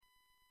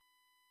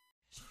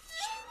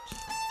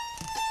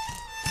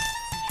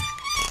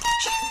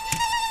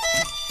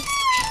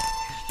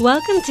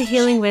Welcome to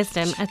Healing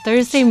Wisdom, a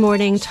Thursday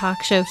morning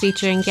talk show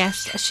featuring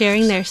guests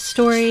sharing their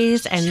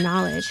stories and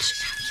knowledge.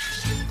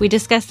 We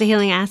discuss the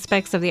healing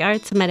aspects of the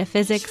arts,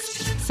 metaphysics,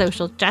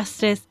 social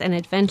justice, and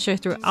adventure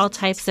through all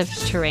types of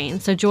terrain.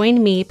 So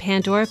join me,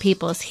 Pandora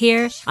Peoples,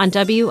 here on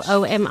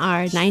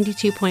WOMR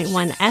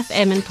 92.1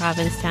 FM in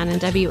Provincetown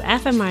and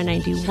WFMR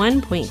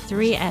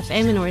 91.3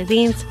 FM in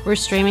Orleans. We're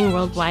streaming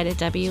worldwide at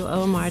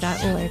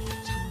WOMR.org.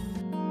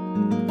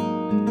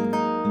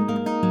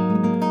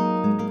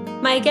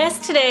 My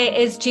guest today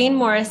is Jeanne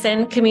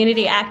Morrison,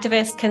 community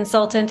activist,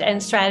 consultant,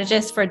 and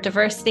strategist for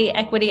diversity,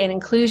 equity, and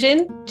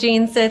inclusion.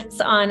 Jeanne sits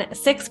on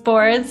 6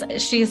 boards.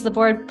 She's the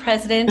board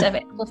president of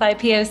Amplify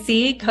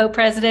POC,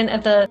 co-president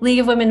of the League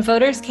of Women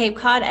Voters Cape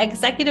Cod,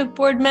 executive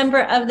board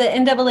member of the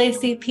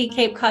NAACP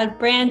Cape Cod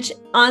branch,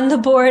 on the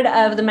board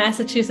of the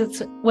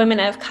Massachusetts Women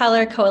of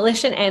Color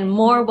Coalition, and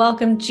more.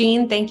 Welcome,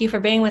 Jeanne. Thank you for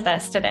being with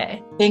us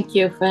today. Thank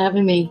you for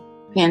having me,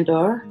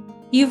 Pandora.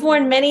 You've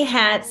worn many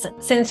hats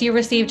since you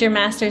received your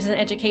master's in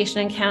education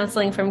and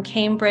counseling from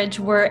Cambridge.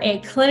 Were a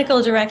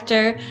clinical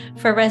director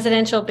for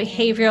residential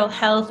behavioral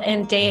health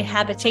and day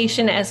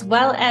habitation, as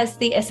well as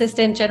the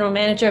assistant general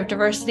manager of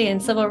diversity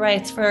and civil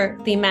rights for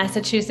the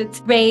Massachusetts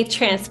Bay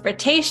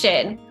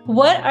Transportation.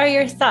 What are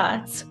your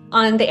thoughts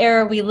on the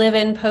era we live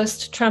in,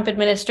 post-Trump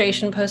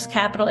administration,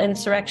 post-Capitol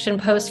insurrection,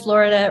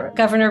 post-Florida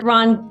Governor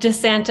Ron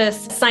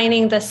DeSantis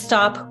signing the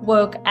Stop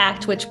Woke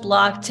Act, which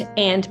blocked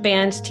and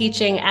banned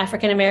teaching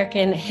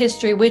African-American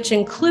history, which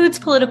includes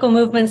political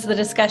movements, the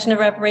discussion of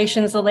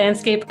reparations, the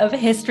landscape of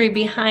history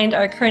behind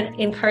our current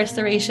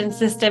incarceration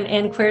system,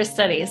 and queer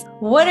studies?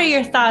 What are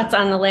your thoughts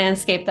on the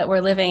landscape that we're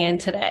living in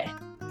today?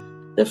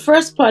 The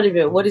first part of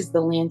it, what is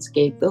the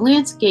landscape? The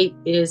landscape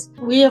is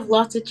we have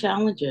lots of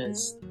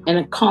challenges and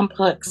a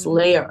complex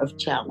layer of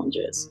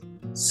challenges.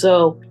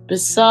 So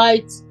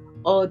besides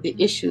all the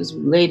issues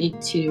related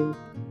to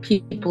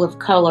people of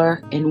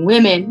color and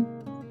women,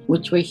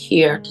 which we're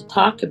here to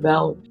talk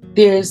about,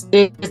 there's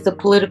the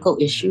political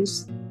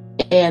issues,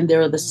 and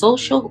there are the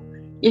social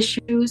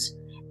issues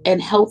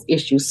and health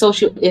issues.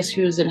 Social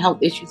issues and health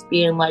issues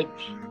being like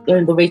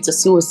the rates of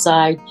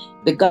suicide,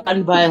 the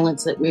gun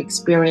violence that we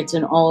experience,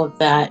 and all of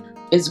that,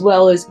 as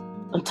well as,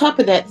 on top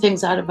of that,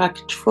 things out of our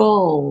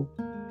control,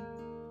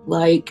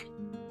 like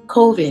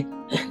COVID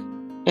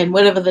and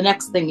whatever the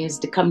next thing is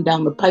to come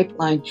down the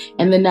pipeline,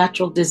 and the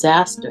natural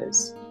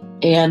disasters.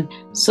 And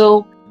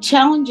so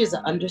challenge is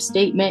an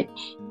understatement.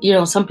 You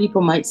know, some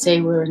people might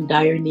say we're in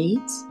dire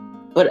needs,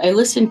 but I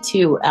listened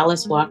to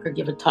Alice Walker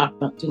give a talk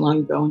not too long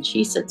ago, and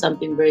she said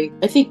something very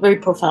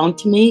profound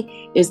to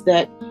me, is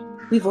that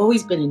we've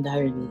always been in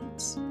dire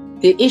needs.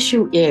 The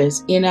issue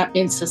is,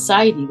 in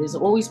society, there's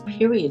always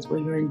periods where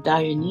you're in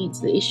dire needs.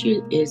 The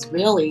issue is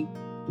really,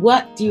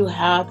 what do you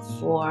have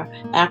for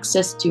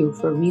access to,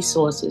 for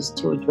resources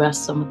to address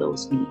some of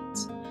those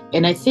needs?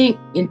 And I think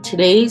in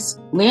today's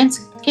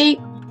landscape,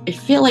 I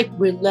feel like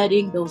we're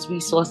letting those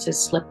resources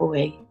slip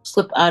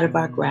out of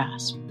our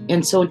grasp.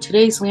 And so in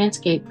today's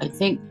landscape, I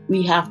think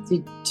we have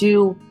to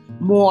do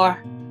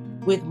more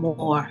with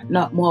more,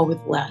 not more with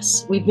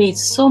less. We've made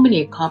so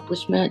many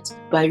accomplishments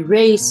by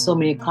race, so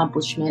many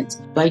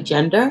accomplishments by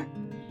gender,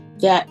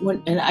 that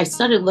and I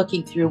started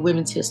looking through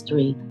women's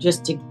history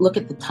just to look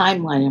at the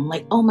timeline. I'm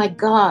like, oh my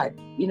God,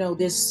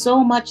 there's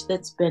so much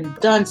that's been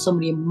done, so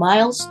many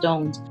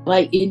milestones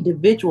by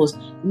individuals,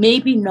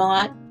 maybe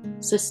not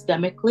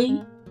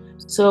systemically.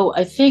 So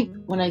I think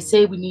when I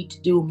say we need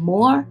to do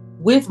more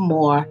with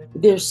more,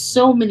 there's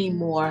so many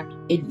more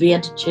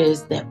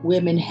advantages that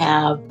women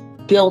have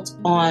built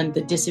on the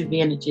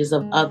disadvantages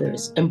of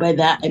others. And by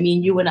that, I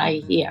mean you and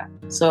I here.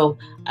 So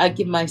I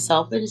give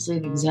myself as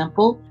an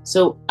example.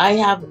 So I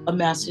have a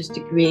master's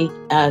degree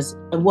as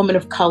a woman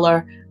of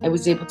color. I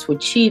was able to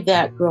achieve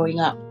that growing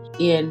up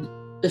in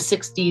the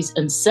 60s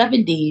and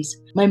 70s.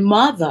 My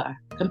mother,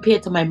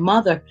 compared to my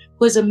mother,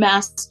 who has a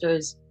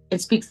master's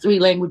and speaks 3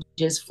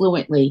 languages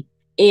fluently,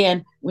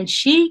 and when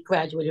she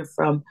graduated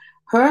from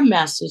her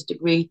master's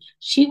degree,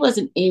 she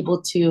wasn't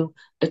able to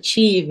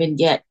achieve and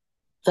get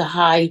the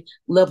high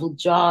level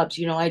jobs.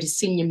 I had a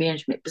senior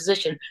management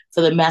position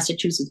for the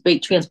Massachusetts Bay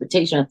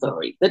Transportation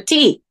Authority, the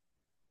T.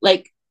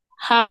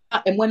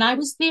 And when I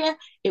was there,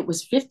 it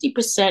was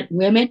 50%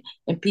 women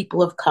and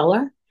people of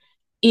color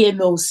in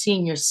those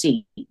senior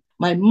seats.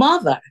 My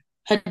mother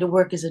had to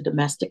work as a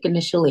domestic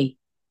initially.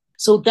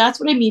 So that's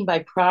what I mean by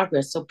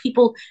progress. So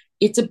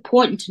it's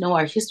important to know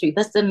our history.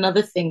 That's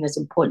another thing that's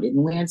important in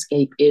the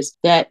landscape, is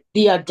that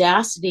the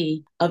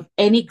audacity of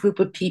any group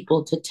of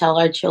people to tell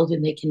our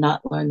children they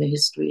cannot learn the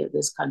history of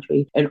this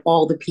country and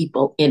all the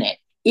people in it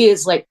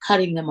is like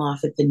cutting them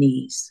off at the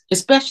knees,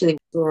 especially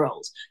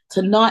girls,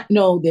 to not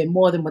know they're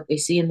more than what they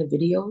see in the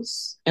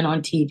videos and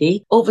on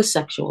TV,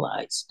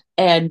 over-sexualized.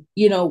 And,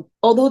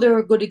 although there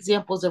are good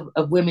examples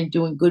of women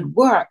doing good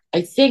work,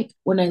 I think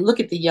when I look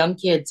at the young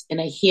kids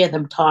and I hear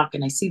them talk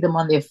and I see them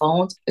on their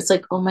phones, it's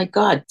like, oh my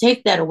God,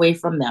 take that away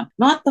from them.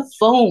 Not the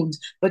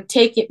phones, but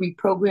take it,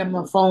 reprogram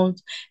the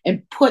phones,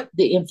 and put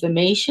the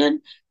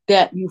information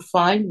that you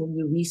find when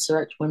you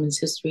research Women's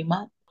History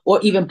Month or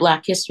even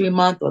Black History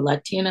Month or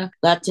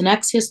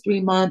Latinx History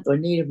Month or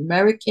Native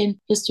American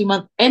History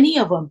Month, any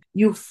of them,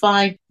 you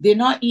find they're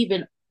not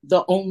even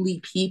the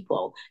only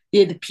people.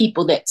 They're the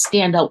people that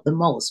stand out the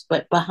most.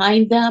 But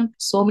behind them,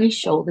 so many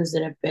shoulders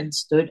that have been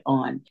stood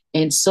on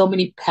and so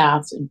many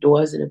paths and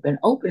doors that have been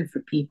opened for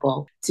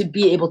people to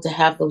be able to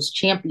have those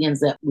champions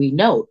that we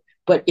know.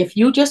 But if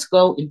you just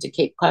go into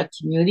Cape Cod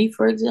community,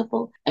 for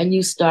example, and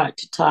you start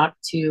to talk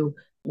to,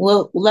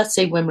 well, let's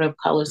say women of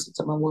color, since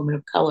I'm a woman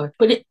of color,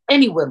 but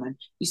any women,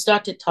 you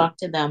start to talk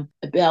to them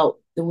about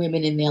the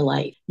women in their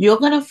life. You're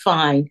going to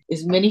find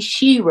as many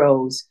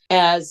sheroes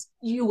as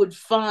you would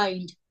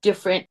find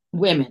different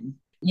women.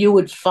 You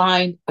would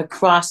find a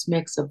cross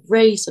mix of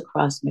race, a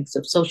cross mix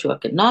of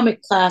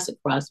socioeconomic class, a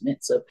cross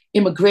mix of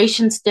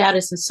immigration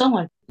status, and so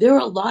on. There are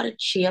a lot of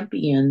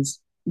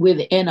champions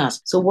within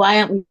us. So why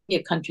aren't we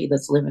a country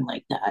that's living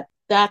like that?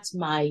 That's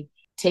my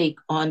take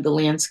on the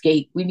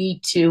landscape. We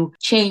need to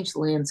change the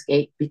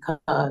landscape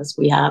because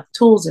we have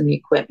tools and the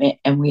equipment,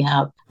 and we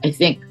have, I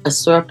think, a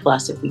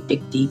surplus if we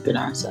dig deep in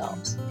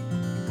ourselves.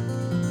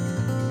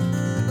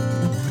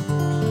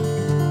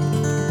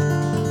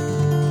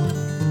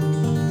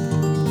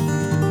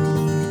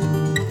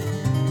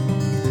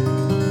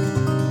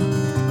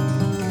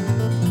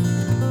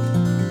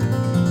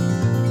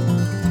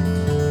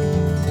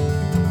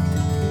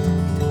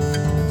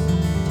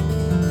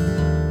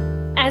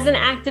 As an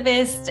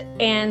activist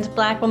and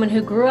Black woman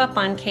who grew up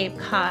on Cape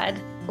Cod,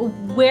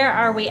 where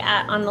are we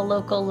at on the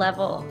local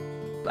level?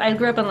 I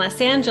grew up in Los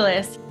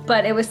Angeles,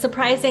 but it was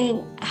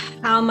surprising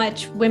how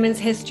much women's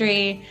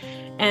history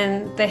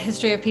and the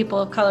history of people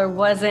of color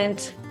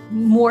wasn't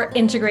more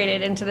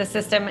integrated into the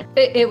system.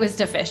 It was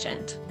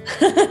deficient.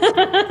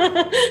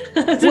 Well,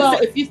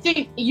 if you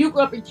think you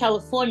grew up in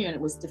California and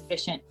it was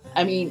deficient,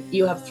 I mean,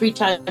 you have 3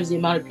 times the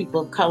amount of people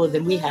of color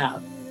than we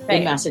have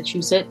in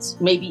Massachusetts,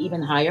 maybe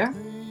even higher.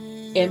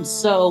 And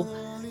so,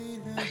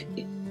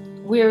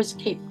 where's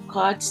Cape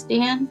Cod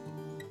stand?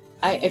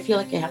 I feel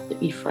like I have to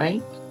be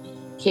frank.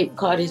 Cape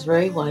Cod is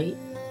very white.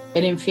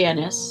 And in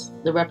fairness,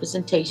 the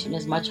representation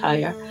is much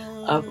higher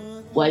of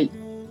white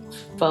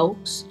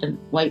folks and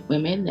white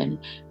women than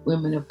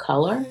women of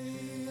color.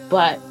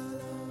 But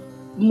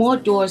more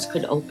doors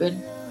could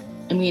open.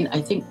 I mean,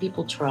 I think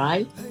people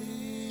try.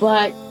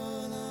 But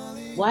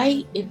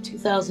why in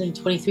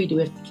 2023 do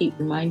we have to keep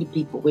reminding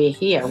people we're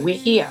here? We're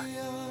here.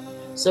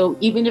 So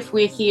even if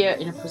we're here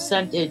in a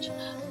percentage,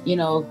 you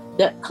know,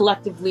 that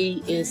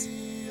collectively is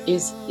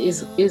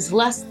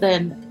less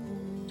than,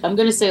 I'm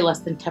going to say less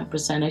than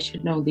 10%. I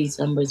should know these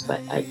numbers,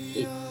 but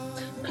it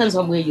depends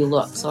on where you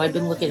look. So I've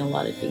been looking at a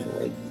lot of data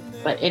lately.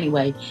 But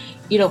anyway,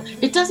 you know,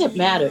 it doesn't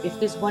matter if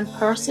there's one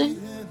person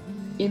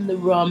in the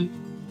room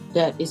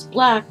that is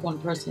Black, one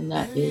person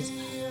that is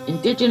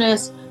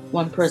Indigenous,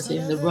 one person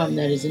in the room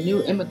that is a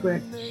new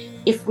immigrant.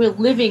 If we're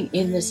living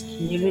in this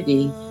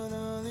community,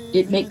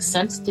 it makes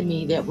sense to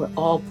me that we're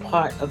all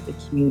part of the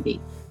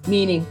community,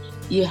 meaning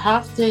you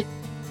have to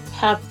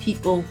have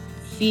people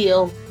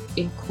feel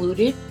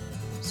included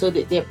so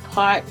that they're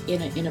part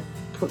in a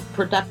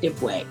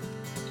productive way,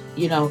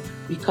 you know,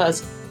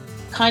 because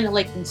kind of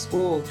like in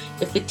school,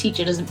 if the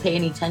teacher doesn't pay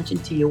any attention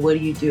to you, what do?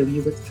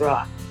 You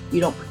withdraw.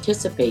 You don't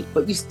participate,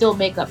 but you still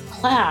make up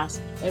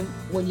class. And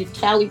when you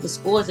tally the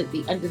scores at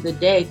the end of the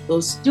day,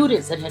 those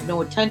students that had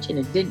no attention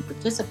and didn't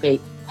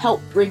participate help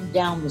bring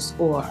down the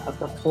score of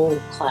the whole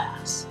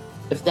class,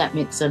 if that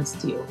makes sense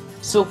to you.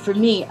 So for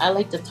me, I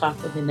like to talk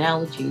with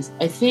analogies.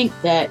 I think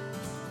that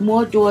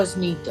more doors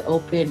need to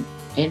open,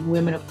 and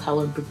women of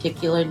color in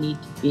particular need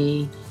to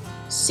be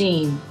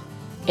seen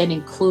and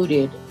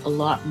included a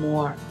lot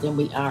more than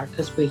we are,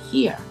 because we're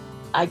here.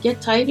 I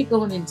get tired of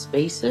going in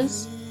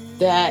spaces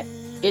that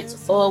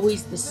it's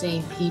always the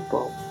same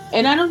people.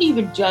 And I don't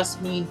even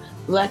just mean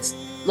let's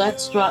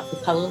drop the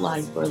color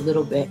line for a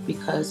little bit,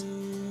 because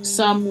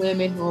some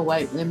women who are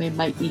white women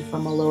might be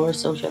from a lower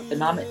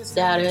socioeconomic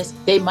status.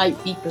 They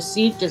might be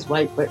perceived as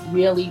white, but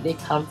really they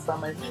come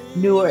from a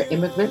newer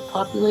immigrant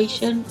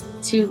population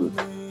to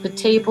the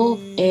table.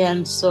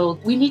 And so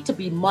we need to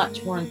be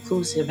much more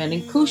inclusive. And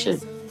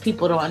inclusive,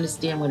 people don't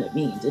understand what it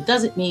means. It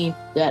doesn't mean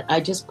that I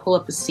just pull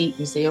up a seat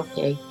and say,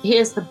 okay,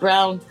 here's the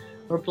brown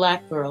or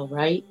Black girl,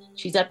 right?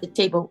 She's at the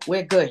table,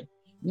 we're good.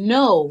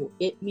 No,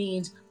 it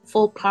means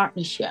full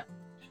partnership.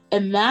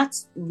 And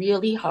that's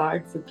really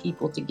hard for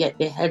people to get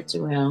their heads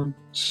around.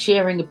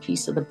 Sharing a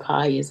piece of the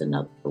pie is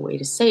another way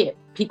to say it.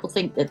 People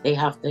think that they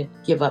have to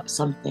give up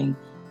something,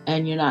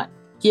 and you're not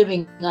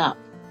giving up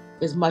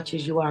as much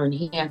as you are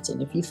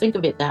enhancing. If you think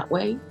of it that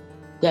way,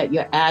 that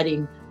you're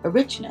adding a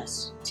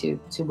richness to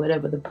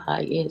whatever the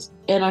pie is.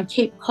 And on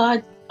Cape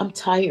Cod, I'm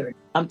tired.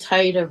 I'm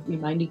tired of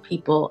reminding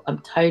people. I'm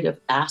tired of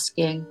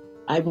asking.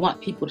 I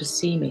want people to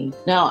see me.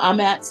 Now, I'm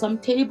at some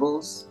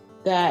tables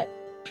that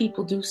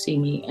people do see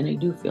me and I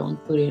do feel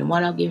included. And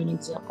one I'll give an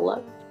example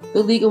of,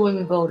 the League of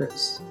Women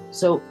Voters.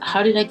 So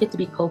how did I get to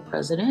be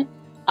co-president?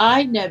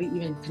 I never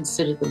even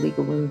considered the League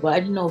of Women, but I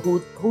didn't know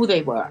who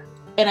they were.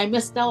 And I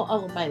missed out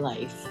all of my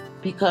life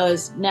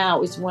because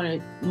now it's one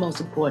of the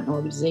most important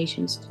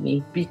organizations to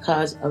me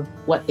because of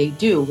what they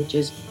do, which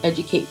is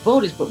educate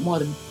voters, but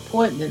more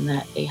important than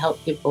that, they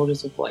help give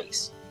voters a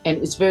voice. And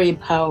it's very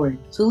empowering.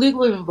 So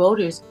Legal Women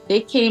Voters,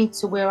 they came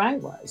to where I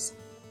was,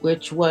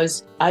 which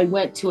was I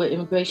went to an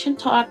immigration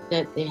talk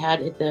that they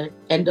had at the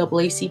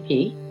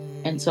NAACP.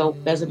 And so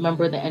as a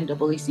member of the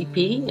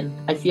NAACP, and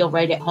I feel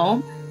right at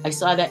home, I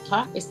saw that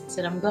talk, I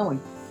said, I'm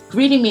going.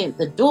 Greeting me at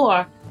the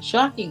door,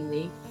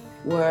 shockingly,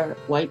 were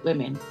white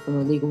women from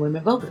the Legal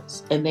Women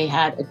Voters. And they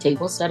had a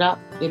table set up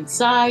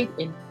inside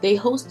and they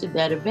hosted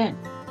that event.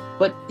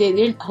 But they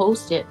didn't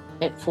host it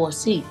at Four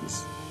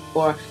Seas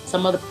or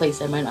some other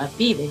place I might not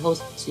be. They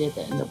hosted it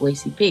at the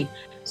NAACP.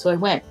 So I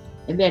went.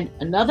 And then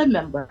another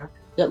member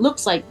that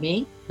looks like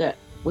me, that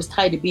was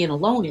tired of being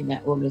alone in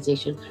that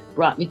organization,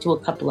 brought me to a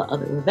couple of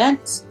other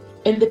events.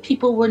 And the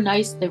people were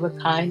nice, they were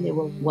kind, they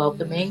were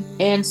welcoming.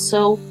 And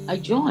so I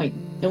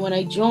joined. And when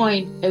I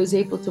joined, I was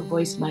able to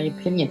voice my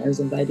opinion. I was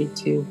invited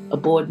to a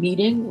board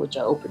meeting, which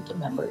I opened to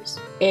members.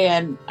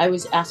 And I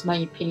was asked my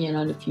opinion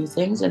on a few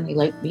things, and they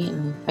liked me.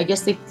 And I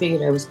guess they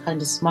figured I was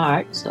kind of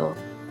smart. So,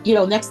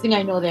 next thing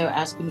I know, they were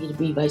asking me to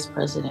be vice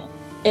president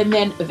and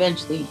then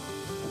eventually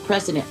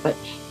president. But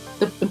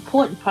the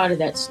important part of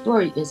that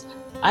story is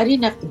I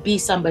didn't have to be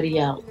somebody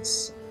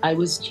else. I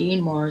was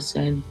Jeanne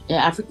Morrison, an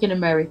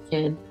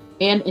African-American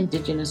and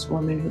Indigenous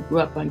woman who grew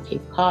up on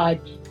Cape Cod,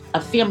 a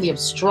family of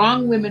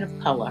strong women of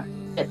color.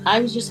 That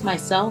I was just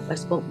myself. I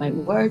spoke my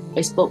word.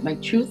 I spoke my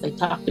truth. I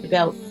talked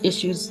about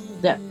issues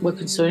that were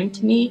concerning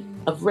to me,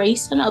 of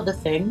race and other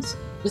things.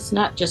 It's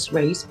not just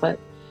race, but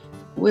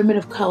women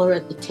of color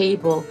at the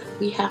table,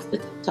 we have to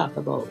talk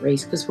about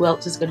race because who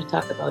else is going to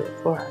talk about it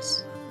for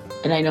us?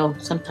 And I know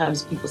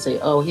sometimes people say,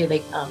 oh, here they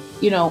come,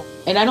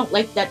 and I don't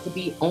like that to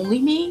be only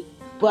me,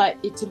 but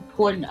it's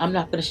important. I'm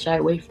not going to shy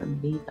away from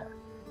it either.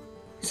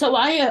 So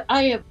I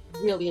have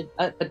really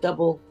a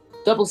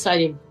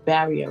double-sided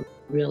barrier,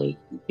 really,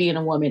 being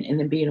a woman and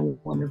then being a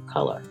woman of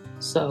color.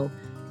 So,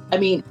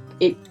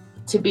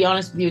 to be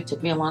honest with you, it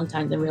took me a long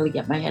time to really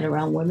get my head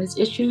around women's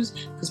issues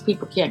because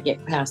people can't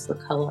get past the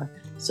color.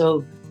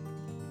 So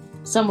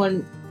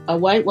a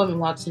white woman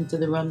walks into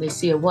the room, they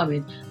see a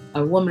woman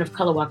of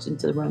color walks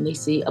into the room, they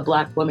see a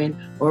black woman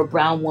or a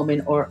brown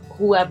woman or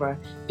whoever,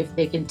 if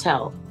they can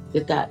tell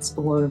that that's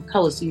a woman of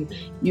color. So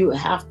you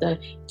have to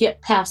get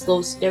past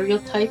those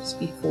stereotypes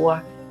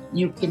before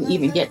you can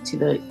even get to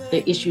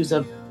the issues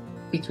of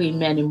between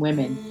men and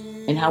women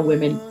and how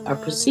women are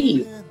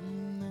perceived.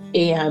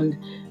 And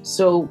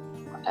so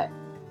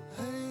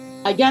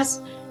I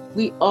guess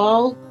we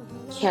all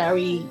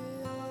carry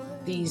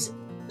these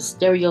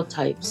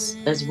stereotypes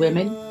as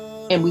women,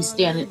 and we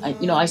stand,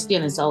 I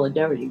stand in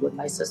solidarity with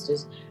my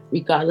sisters,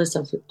 regardless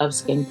of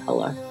skin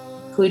color,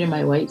 including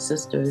my white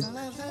sisters,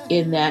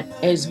 in that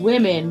as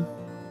women,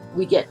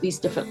 we get these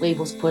different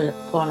labels put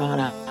on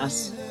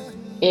us.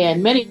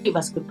 And many of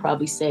us could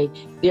probably say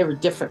there are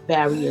different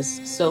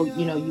barriers. So,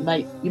 you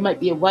might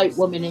be a white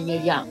woman and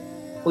you're young,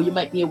 or you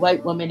might be a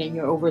white woman and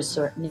you're over a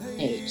certain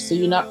age. So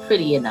you're not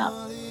pretty enough,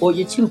 or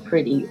you're too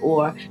pretty,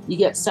 or you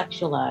get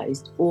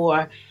sexualized,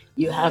 or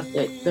you have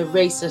the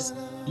racist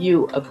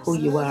view of who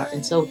you are.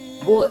 And so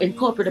in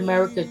corporate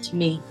America, to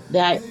me,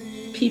 that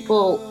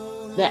people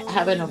that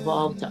haven't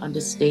evolved to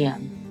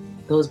understand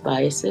those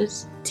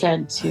biases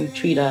tend to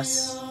treat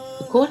us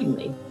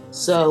accordingly.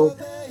 So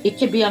it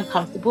can be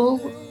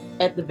uncomfortable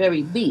at the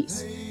very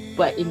least.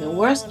 But in the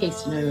worst case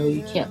scenario,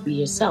 you can't be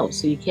yourself.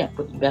 So you can't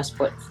put your best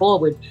foot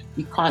forward.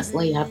 You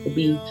constantly have to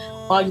be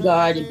on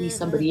guard and be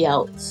somebody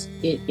else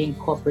in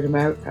corporate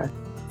America.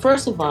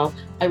 First of all,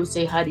 I would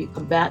say, how do you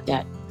combat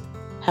that?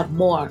 Have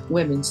more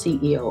women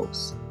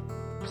CEOs,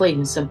 plain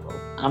and simple.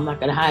 I'm not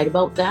going to hide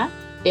about that,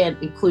 and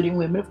including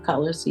women of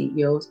color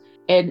CEOs.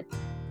 And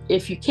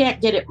if you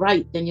can't get it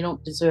right, then you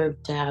don't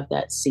deserve to have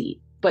that seat.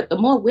 But the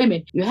more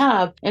women you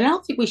have, and I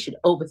don't think we should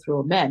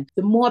overthrow men,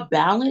 the more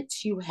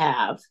balance you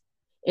have.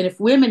 And if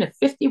women are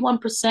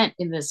 51%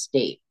 in this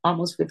state,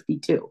 almost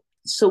 52,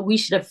 so we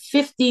should have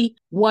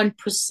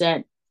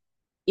 51%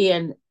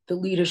 in the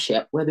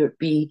leadership, whether it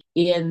be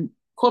in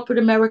corporate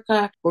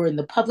America or in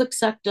the public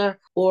sector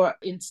or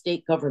in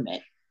state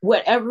government.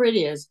 Whatever it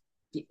is,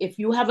 if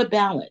you have a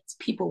balance,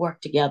 people work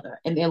together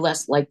and they're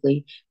less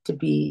likely to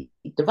be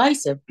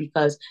divisive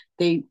because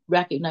they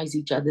recognize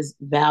each other's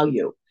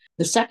value.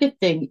 The second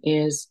thing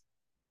is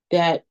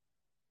that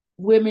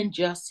women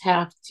just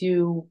have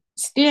to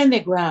stand their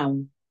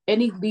ground.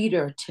 Any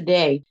leader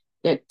today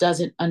that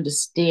doesn't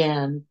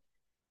understand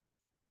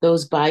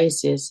those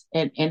biases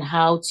and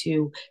how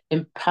to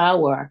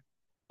empower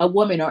a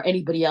woman or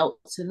anybody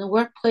else in the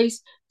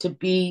workplace to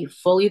be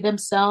fully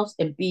themselves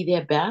and be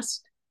their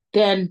best,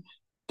 then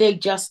they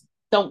just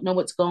don't know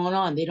what's going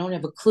on. They don't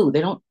have a clue.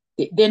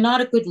 They're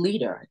not a good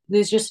leader.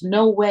 There's just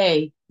no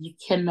way you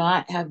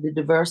cannot have the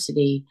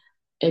diversity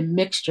and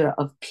mixture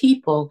of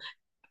people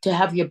to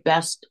have your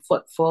best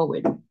foot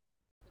forward.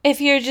 If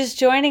you're just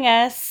joining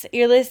us,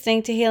 you're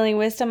listening to Healing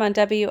Wisdom on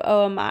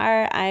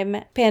WOMR.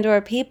 I'm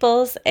Pandora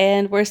Peoples,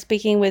 and we're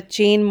speaking with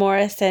Jeanne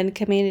Morrison,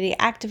 community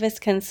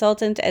activist,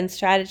 consultant, and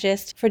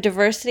strategist for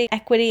diversity,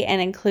 equity, and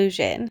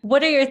inclusion.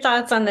 What are your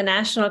thoughts on the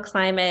national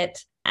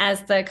climate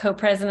as the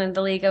co-president of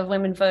the League of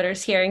Women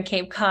Voters here in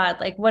Cape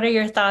Cod? Like, what are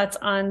your thoughts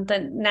on the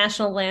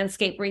national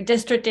landscape,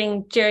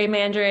 redistricting,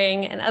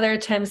 gerrymandering, and other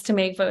attempts to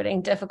make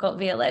voting difficult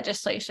via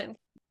legislation?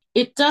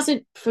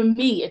 For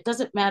me, it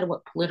doesn't matter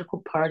what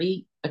political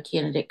party a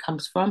candidate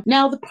comes from.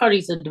 Now the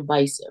parties are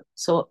divisive.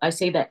 So I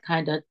say that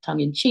kind of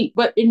tongue in cheek.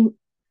 But in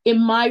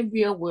my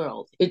real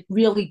world, it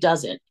really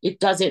doesn't. It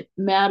doesn't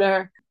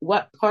matter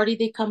what party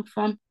they come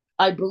from.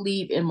 I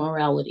believe in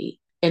morality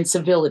and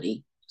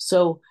civility.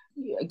 So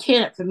a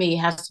candidate for me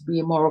has to be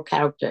a moral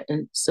character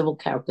and civil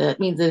character. That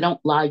means they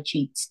don't lie,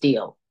 cheat,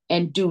 steal,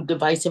 and do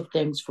divisive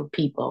things for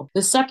people.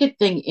 The second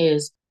thing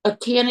is a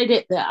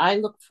candidate that I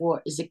look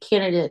for is a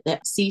candidate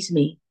that sees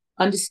me,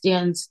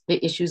 understands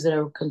the issues that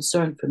are a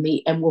concern for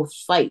me, and will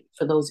fight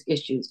for those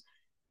issues.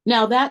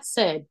 Now, that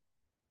said,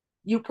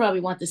 you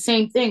probably want the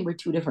same thing with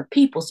two different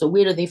people. So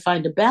where do they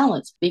find a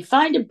balance? They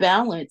find a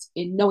balance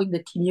in knowing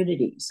the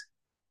communities.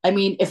 I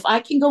mean, if I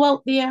can go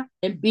out there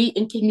and be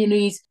in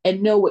communities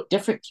and know what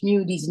different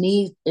communities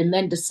need and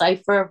then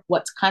decipher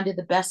what's kind of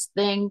the best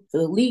thing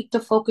for the league to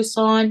focus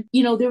on,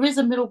 there is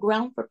a middle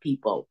ground for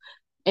people.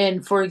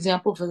 And for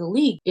example, for the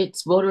league,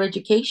 it's voter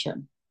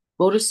education,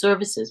 voter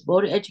services,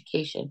 voter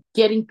education,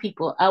 getting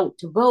people out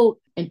to vote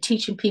and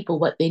teaching people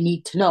what they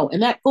need to know.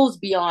 And that goes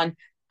beyond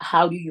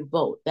how do you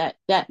vote.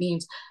 That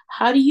means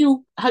how do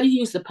you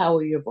use the power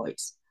of your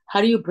voice?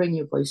 How do you bring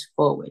your voice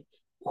forward?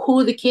 Who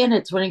are the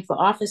candidates running for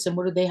office and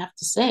what do they have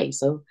to say?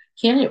 So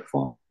candidate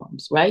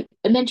forums, right?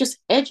 And then just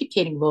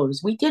educating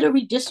voters. We did a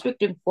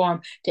redistricting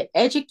forum to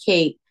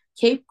educate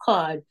Cape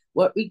Cod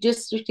what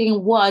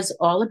redistricting was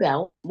all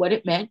about, what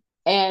it meant,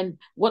 and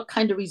what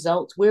kind of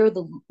results, where are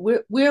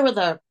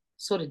the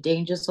sort of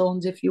danger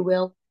zones, if you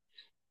will.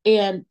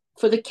 And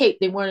for the Cape,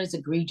 they weren't as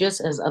egregious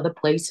as other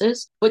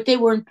places, but they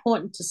were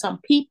important to some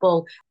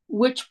people,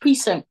 which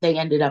precinct they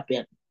ended up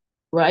in,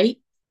 right?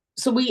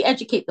 So we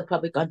educate the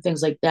public on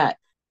things like that.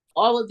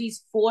 All of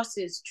these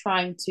forces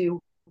trying to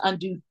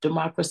undo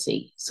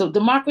democracy. So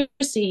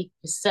democracy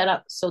is set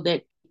up so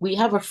that we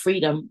have a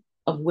freedom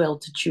of will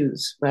to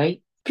choose,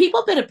 right?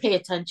 People better pay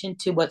attention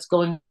to what's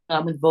going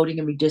on with voting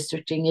and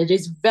redistricting. It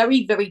is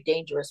very, very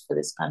dangerous for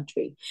this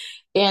country.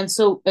 And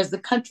so as the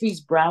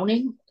country's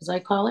browning, as I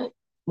call it,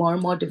 more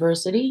and more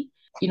diversity,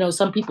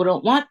 some people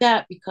don't want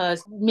that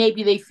because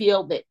maybe they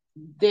feel that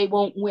they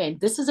won't win.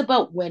 This is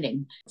about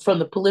winning from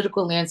the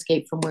political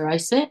landscape from where I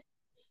sit.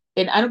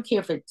 And I don't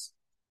care if it's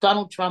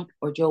Donald Trump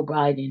or Joe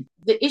Biden.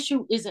 The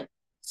issue isn't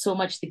so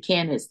much the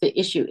candidates. The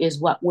issue is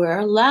what we're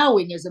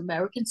allowing as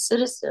American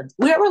citizens.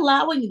 We're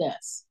allowing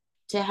this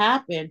to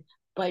happen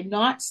by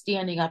not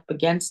standing up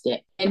against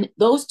it. And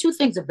those two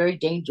things are very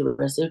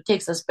dangerous. It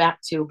takes us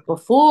back to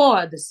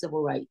before the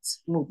civil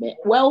rights movement,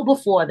 well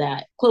before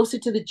that, closer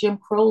to the Jim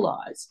Crow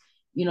laws.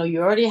 You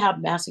already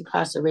have mass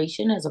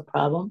incarceration as a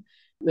problem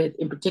with,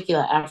 in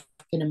particular,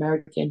 African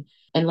American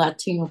and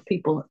Latino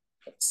people.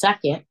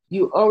 Second,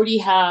 you already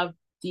have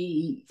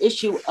the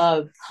issue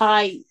of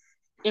high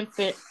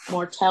infant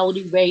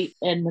mortality rate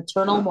and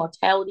maternal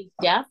mortality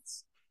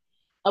deaths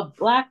of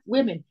Black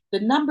women. The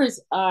numbers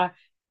are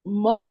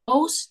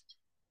most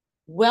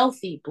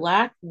wealthy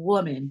Black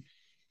woman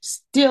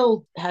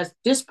still has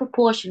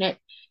disproportionate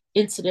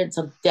incidence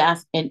of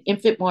death and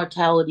infant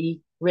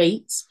mortality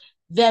rates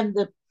than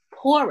the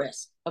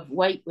poorest of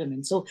white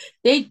women. So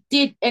they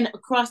did, and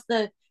across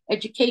the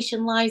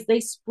education lines, they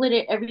split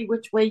it every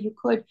which way you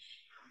could.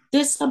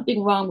 There's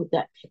something wrong with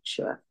that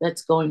picture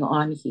that's going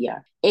on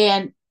here.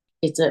 And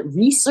it's a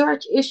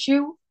research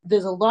issue.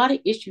 There's a lot of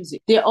issues.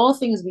 They're all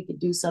things we could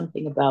do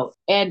something about.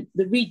 And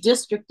the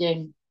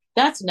redistricting,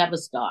 that's never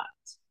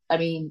stopped. I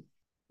mean,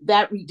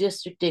 that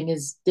redistricting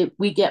is that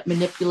we get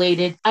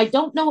manipulated. I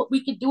don't know what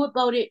we could do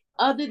about it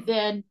other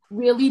than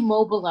really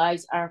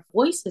mobilize our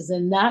voices.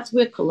 And that's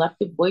where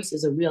collective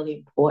voices are really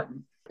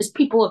important. As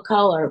people of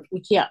color, we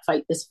can't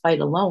fight this fight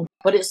alone,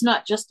 but it's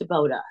not just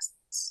about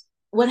us.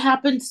 What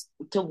happens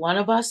to one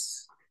of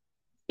us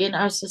in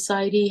our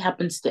society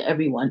happens to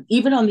everyone,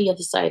 even on the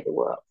other side of the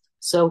world.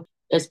 So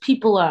as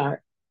people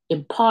are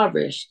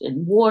impoverished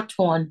in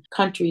war-torn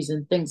countries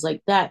and things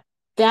like that,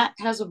 that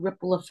has a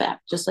ripple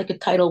effect, just like a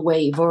tidal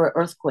wave or an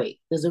earthquake.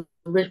 There's a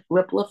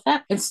ripple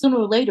effect, and sooner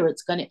or later,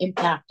 it's going to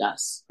impact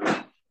us,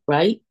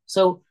 right?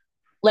 So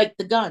like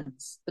the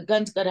guns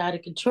got out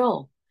of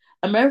control.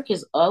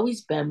 America's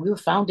always been, we were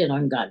founded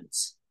on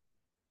guns.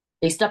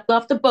 They stepped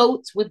off the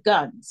boats with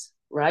guns,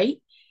 right?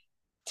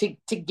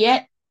 To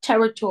get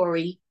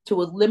territory,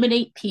 to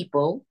eliminate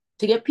people,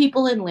 to get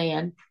people in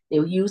land, they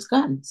would use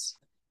guns.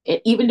 And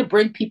even to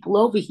bring people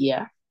over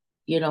here,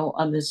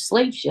 on the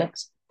slave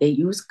ships, they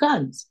used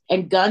guns.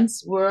 And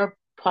guns were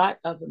part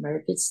of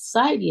American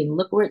society. And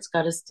look where it's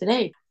got us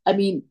today. I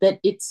mean, that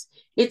it's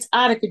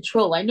out of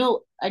control. I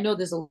know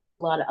there's a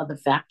lot of other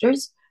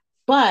factors,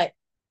 but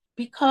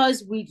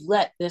because we've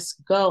let this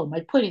go.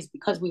 My point is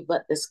because we've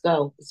let this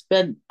go. It's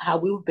been how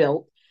we were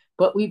built,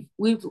 but we've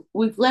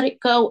let it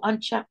go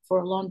unchecked for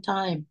a long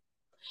time.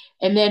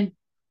 And then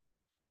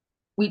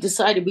we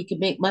decided we could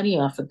make money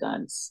off of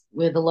guns.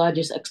 We're the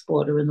largest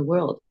exporter in the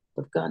world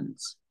of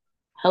guns.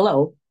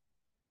 Hello.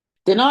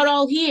 They're not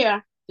all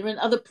here. They're in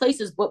other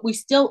places, but we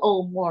still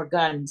own more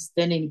guns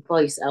than any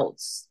place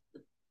else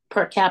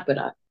per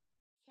capita.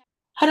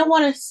 I don't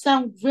want to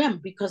sound grim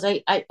because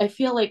I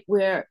feel like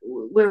we're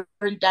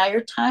in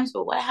dire times,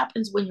 but what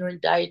happens when you're in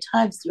dire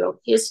times throughout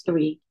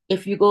history?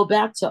 If you go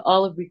back to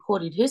all of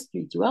recorded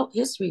history, throughout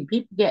history,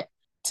 people get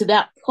to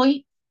that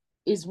point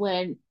is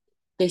when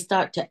they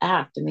start to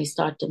act and they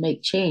start to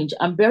make change.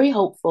 I'm very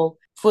hopeful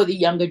for the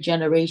younger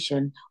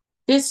generation.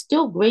 There's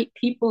still great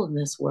people in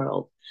this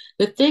world.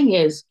 The thing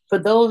is, for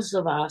those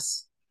of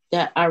us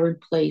that are in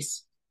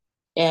place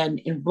and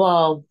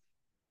involved,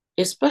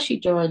 especially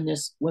during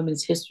this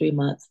Women's History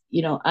Month,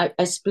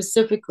 I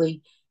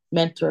specifically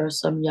mentor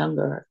some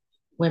younger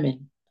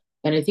women.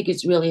 And I think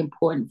it's really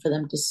important for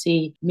them to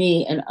see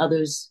me and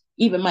others,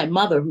 even my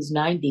mother, who's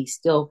 90,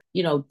 still,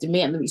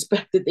 demand the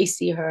respect that they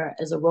see her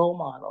as a role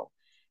model,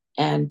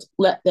 and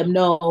let them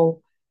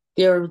know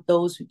there are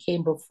those who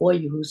came before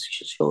you whose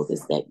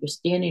shoulders that you're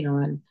standing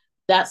on.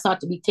 That's not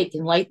to be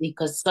taken lightly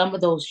because some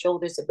of those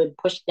shoulders have been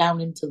pushed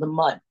down into the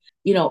mud,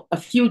 a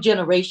few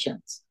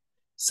generations.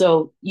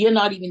 So you're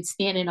not even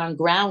standing on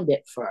ground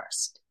at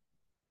first.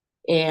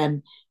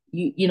 And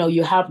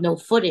you have no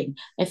footing.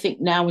 I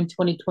think now in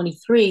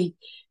 2023,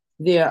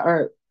 there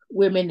are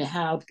women that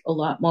have a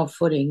lot more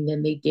footing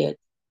than they did,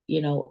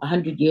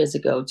 100 years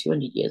ago,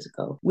 200 years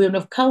ago. Women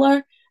of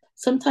color,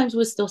 sometimes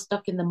we're still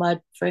stuck in the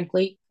mud,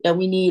 frankly, and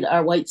we need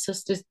our white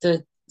sisters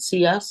to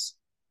see us.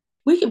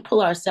 We can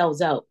pull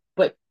ourselves out,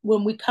 but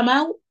when we come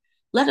out,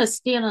 let us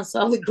stand on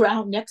solid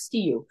ground next to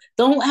you.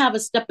 Don't have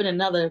us step in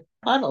another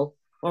puddle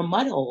or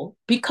mud hole,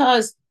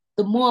 because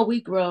the more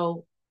we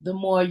grow, the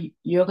more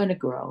you're going to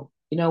grow.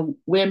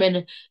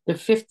 Women, the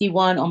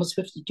 51, almost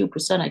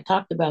 52% I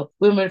talked about,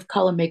 women of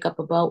color make up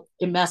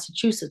in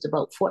Massachusetts,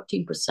 about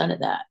 14% of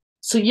that.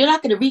 So you're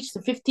not going to reach the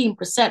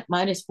 15%.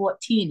 Minus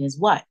 14 is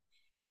what?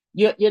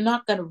 You're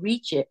not going to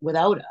reach it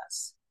without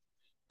us.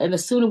 And the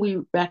sooner we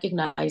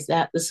recognize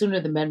that, the sooner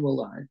the men will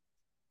learn.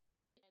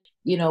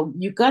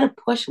 You got to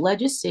push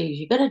legislators.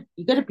 You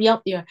got to be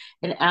out there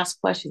and ask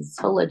questions.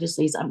 Tell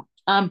legislators,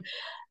 I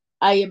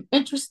am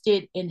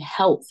interested in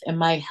health and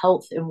my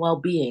health and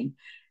well-being.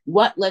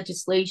 What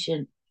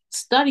legislation's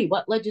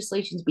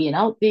being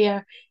out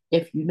there.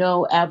 If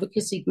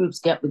advocacy groups,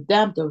 get with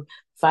them to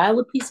file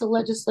a piece of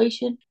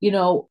legislation.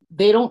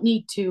 They don't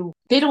need to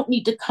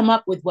come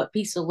up with what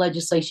piece of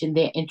legislation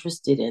they're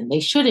interested in. They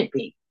shouldn't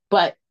be,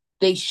 but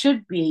they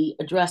should be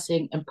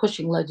addressing and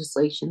pushing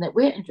legislation that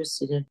we're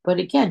interested in. But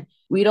again,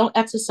 we don't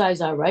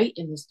exercise our right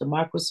in this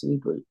democracy.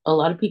 A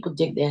lot of people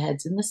dig their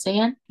heads in the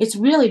sand. It's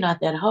really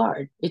not that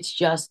hard. It's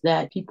just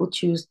that people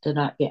choose to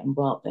not get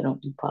involved. They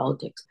don't do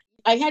politics.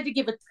 I had to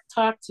give a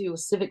talk to a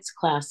civics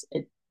class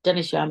at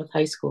Dennis Yarmouth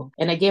High School,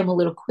 and I gave them a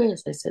little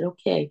quiz. I said,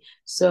 okay,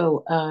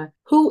 so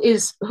who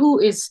is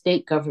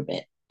state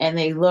government? And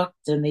they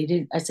looked and they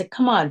didn't. I said,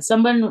 come on,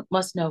 someone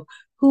must know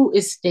who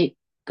is state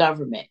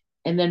government.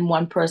 And then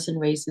one person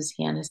raised his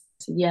hand. I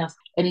said, yes.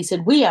 And he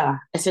said, we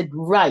are. I said,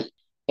 right.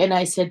 And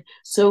I said,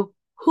 so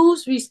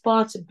whose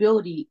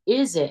responsibility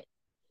is it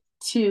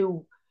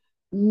to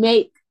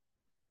make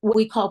what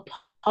we call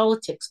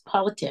politics?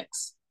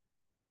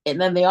 And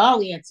then they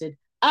all answered,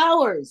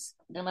 ours.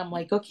 And I'm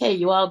like, okay,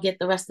 you all get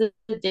the rest of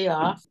the day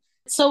off.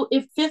 So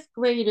if fifth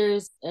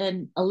graders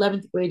and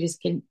 11th graders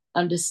can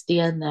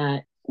understand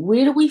that,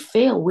 where do we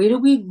fail? Where do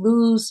we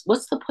lose?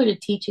 What's the point of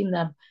teaching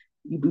them?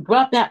 We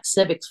brought back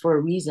civics for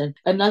a reason.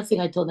 Another thing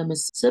I told them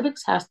is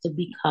civics has to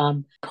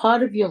become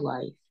part of your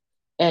life.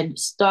 And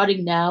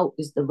starting now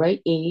is the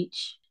right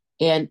age.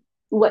 And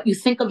what you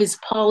think of as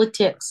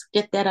politics,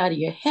 get that out of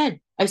your head.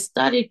 I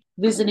started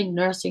visiting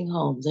nursing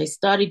homes. I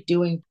started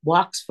doing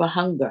walks for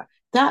hunger.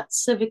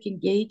 That's civic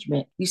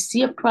engagement. You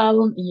see a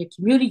problem in your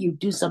community, you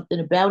do something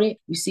about it.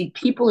 You see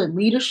people in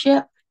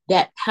leadership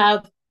that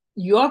have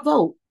your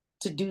vote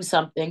to do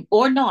something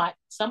or not.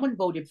 Someone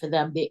voted for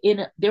them.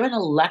 They're an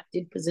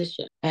elected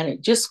position,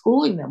 and just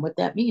schooling them what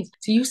that means.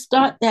 So you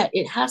start that.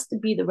 It has to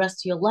be the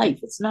rest of your life.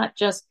 It's not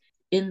just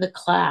in the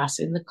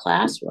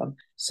classroom.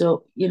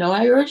 So,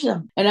 I urge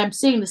them, and I'm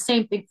saying the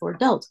same thing for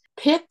adults.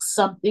 Pick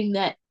something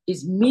that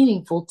is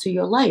meaningful to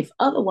your life.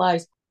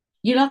 Otherwise,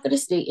 you're not going to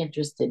stay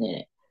interested in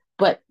it.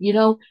 But,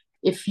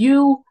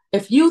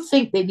 if you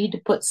think they need to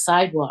put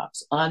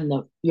sidewalks on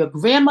your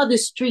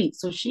grandmother's street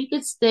so she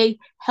could stay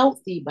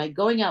healthy by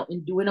going out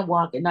and doing a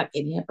walk and not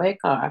getting hit by a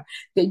car,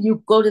 then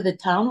you go to the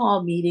town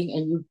hall meeting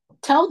and you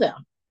tell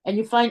them, and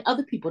you find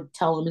other people to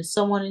tell them, and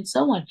so on and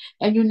so on.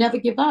 And you never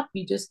give up.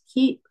 You just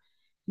keep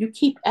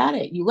at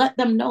it. You let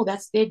them know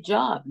that's their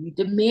job. You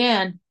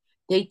demand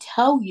they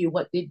tell you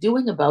what they're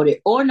doing about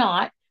it or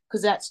not,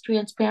 because that's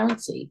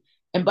transparency.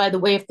 And by the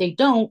way, if they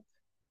don't,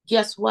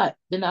 guess what?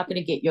 They're not going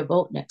to get your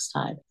vote next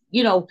time.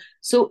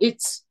 So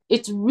it's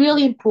it's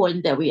really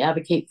important that we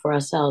advocate for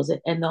ourselves.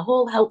 And the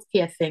whole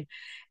healthcare thing,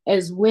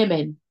 as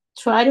women,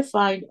 try to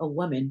find a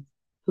woman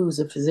who's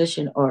a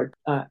physician or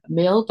a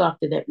male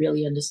doctor that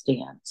really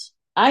understands.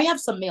 I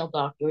have some male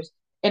doctors,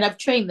 and I've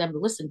trained them to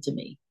listen to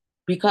me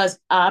because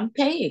I'm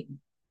paying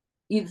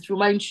either through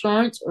my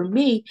insurance or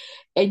me,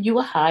 and you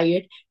are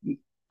hired.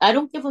 I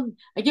don't give them,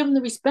 I give them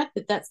the respect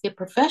that that's their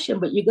profession,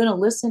 but you're going to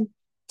listen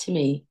to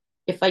me.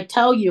 If I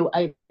tell you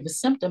I have a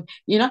symptom,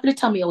 you're not going to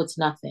tell me, oh, it's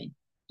nothing.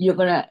 You're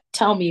going to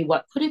tell me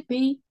what could it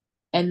be,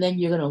 and then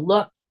you're going to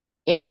look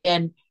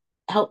and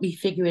help me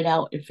figure it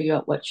out and figure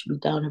out what should be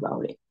done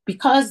about it.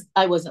 Because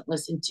I wasn't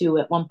listened to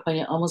at one point,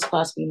 it almost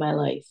cost me my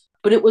life.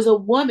 But it was a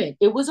woman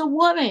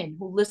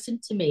who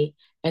listened to me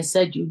and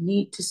said, you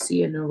need to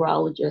see a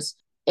neurologist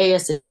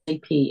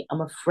ASAP.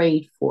 I'm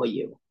afraid for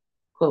you,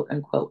 quote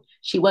unquote.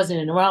 She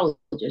wasn't a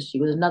neurologist. She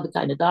was another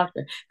kind of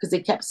doctor because they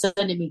kept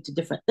sending me to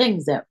different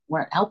things that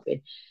weren't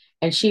helping.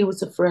 And she was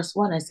the first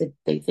one. I said,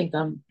 they think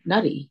I'm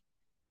nutty.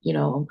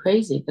 I'm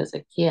crazy because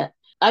I can't.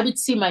 I would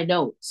see my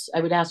notes.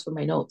 I would ask for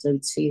my notes. I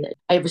would see that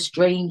I have a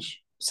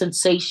strange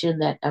sensation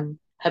that I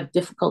have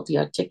difficulty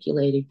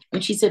articulating.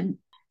 And she said,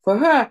 for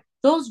her,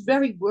 those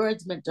very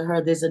words meant to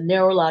her, there's a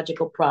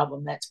neurological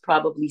problem that's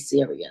probably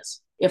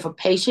serious. If a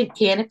patient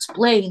can't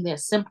explain their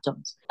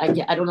symptoms, I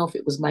don't know if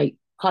it was my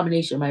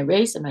combination of my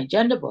race and my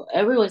gender, but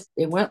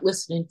they weren't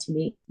listening to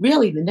me.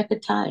 Really, the nick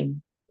of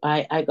time.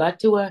 I got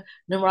to a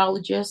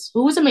neurologist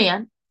who was a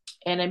man,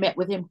 and I met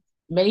with him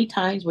many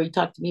times where he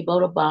talked to me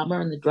about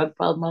Obama and the drug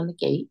problem on the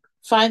Cape.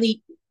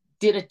 Finally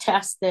did a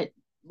test that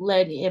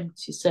led him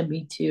to send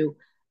me to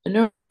a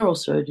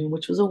neurosurgeon,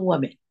 which was a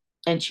woman.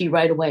 And she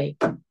right away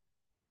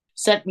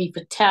sent me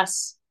for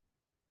tests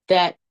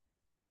that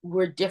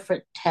were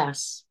different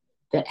tests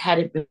that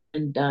hadn't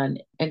been done.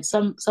 And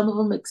some of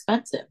them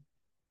expensive.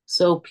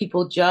 So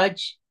people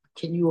judge,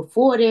 can you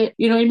afford it?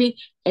 You know what I mean?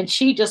 And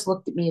she just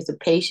looked at me as a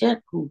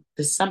patient who,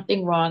 there's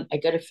something wrong. I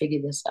got to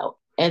figure this out.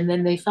 And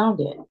then they found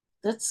it.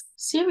 That's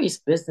serious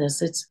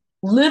business. It's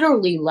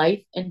literally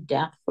life and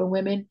death for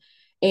women,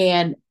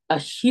 and a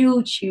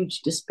huge,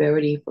 huge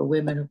disparity for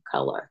women of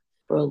color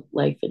for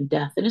life and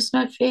death. And it's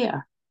not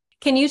fair.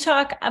 Can you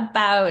talk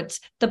about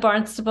the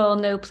Barnstable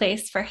No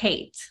Place for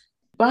Hate?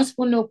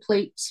 Barnstable No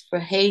Place for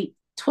Hate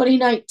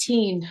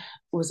 2019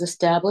 was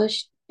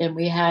established, and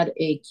we had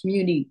a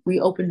community.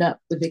 We opened up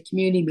with a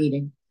community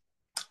meeting.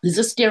 There's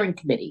a steering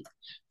committee,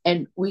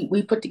 and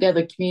we put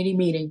together a community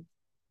meeting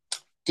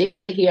to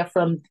hear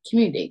from the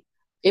community.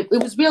 It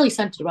was really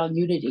centered around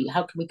unity.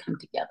 How can we come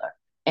together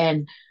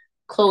and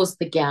close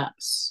the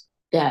gaps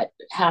that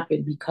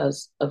happened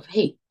because of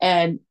hate?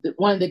 And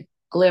one of the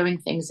glaring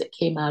things that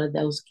came out of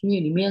those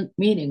community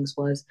meetings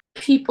was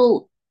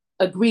people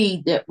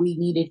agreed that we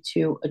needed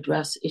to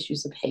address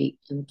issues of hate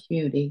in the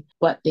community,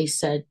 but they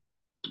said,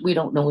 we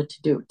don't know what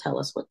to do. Tell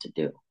us what to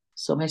do.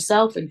 So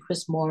myself and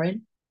Chris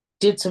Morin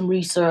did some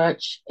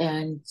research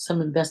and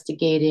some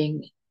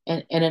investigating,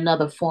 and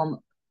another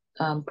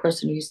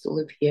person who used to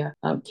live here,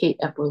 Kate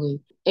Epperly.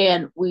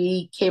 And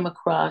we came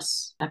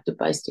across active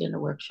bystander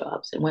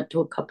workshops and went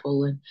to a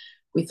couple, and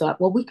we thought,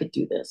 well, we could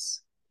do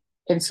this.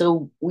 And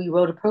so we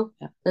wrote a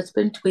program that's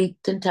been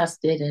tweaked and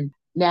tested, and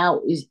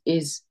now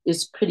is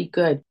pretty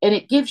good. And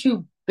it gives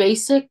you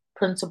basic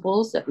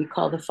principles that we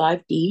call the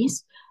 5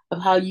 Ds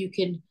of how you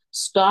can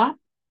stop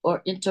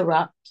or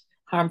interrupt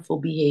harmful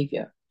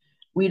behavior.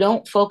 We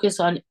don't focus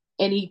on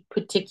any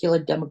particular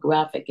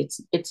demographic.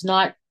 It's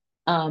not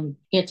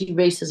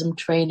anti-racism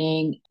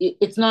training.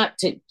 It's not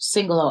to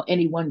single out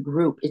any one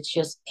group. It's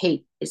just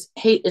hate.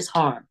 Hate is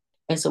harm.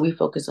 And so we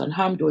focus on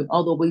harm doing,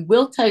 although we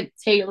will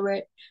tailor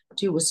it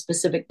to a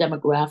specific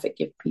demographic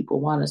if people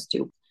want us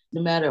to.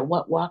 No matter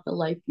what walk of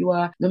life you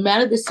are, no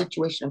matter the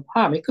situation of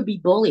harm, it could be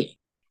bullying.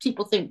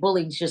 People think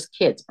bullying is just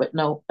kids, but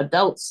no,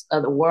 adults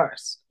are the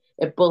worst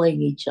at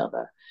bullying each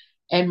other,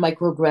 and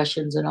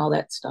microaggressions and all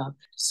that stuff.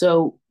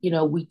 So,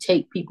 we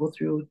take people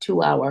through a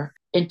 2-hour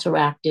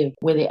interactive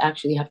where they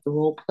actually have to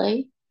role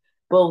play,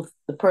 both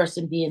the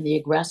person being the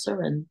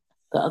aggressor and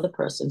the other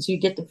person. So you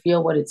get to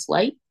feel what it's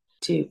like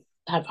to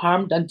have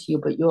harm done to you,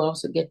 but you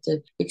also get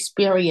to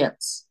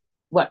experience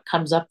what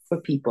comes up for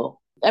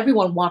people.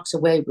 Everyone walks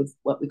away with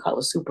what we call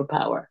a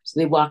superpower. So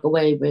they walk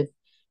away with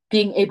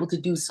being able to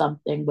do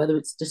something, whether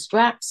it's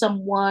distract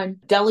someone,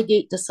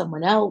 delegate to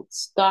someone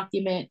else,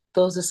 document.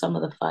 Those are some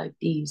of the 5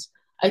 Ds.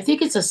 I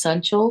think it's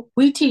essential.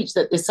 We teach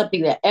that there's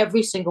something that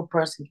every single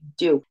person can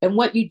do. And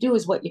what you do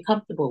is what you're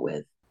comfortable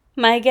with.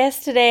 My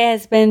guest today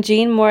has been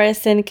Jeanne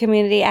Morrison,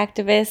 community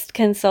activist,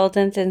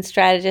 consultant, and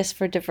strategist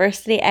for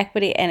diversity,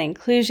 equity, and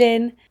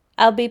inclusion.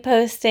 I'll be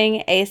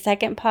posting a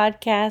second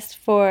podcast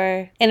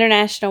for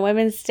International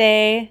Women's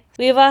Day.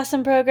 We have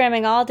awesome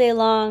programming all day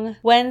long.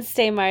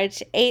 Wednesday,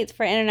 March 8th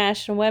for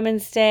International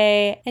Women's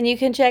Day. And you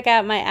can check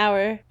out my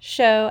hour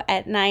show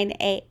at 9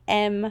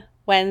 a.m.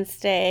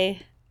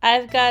 Wednesday.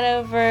 I've got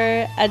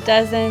over a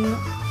dozen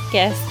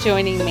guests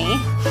joining me.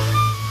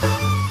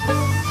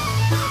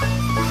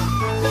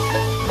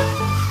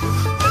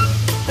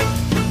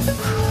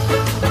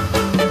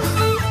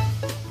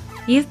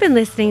 You've been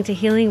listening to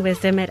Healing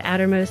Wisdom at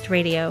Outermost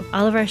Radio.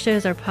 All of our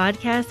shows are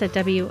podcasts at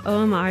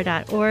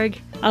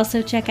WOMR.org.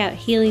 Also check out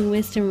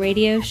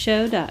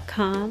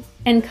healingwisdomradioshow.com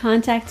and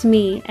contact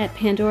me at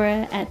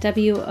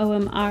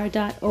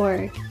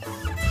pandora@WOMR.org.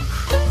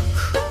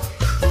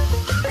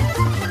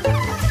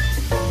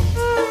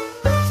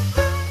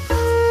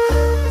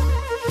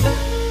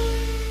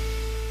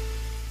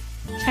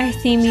 Our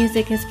theme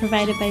music is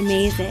provided by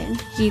Mason.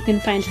 You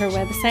can find her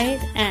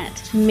website at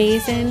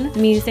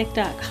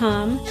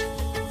masonmusic.com.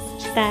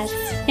 That's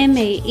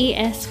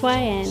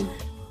MAESYN.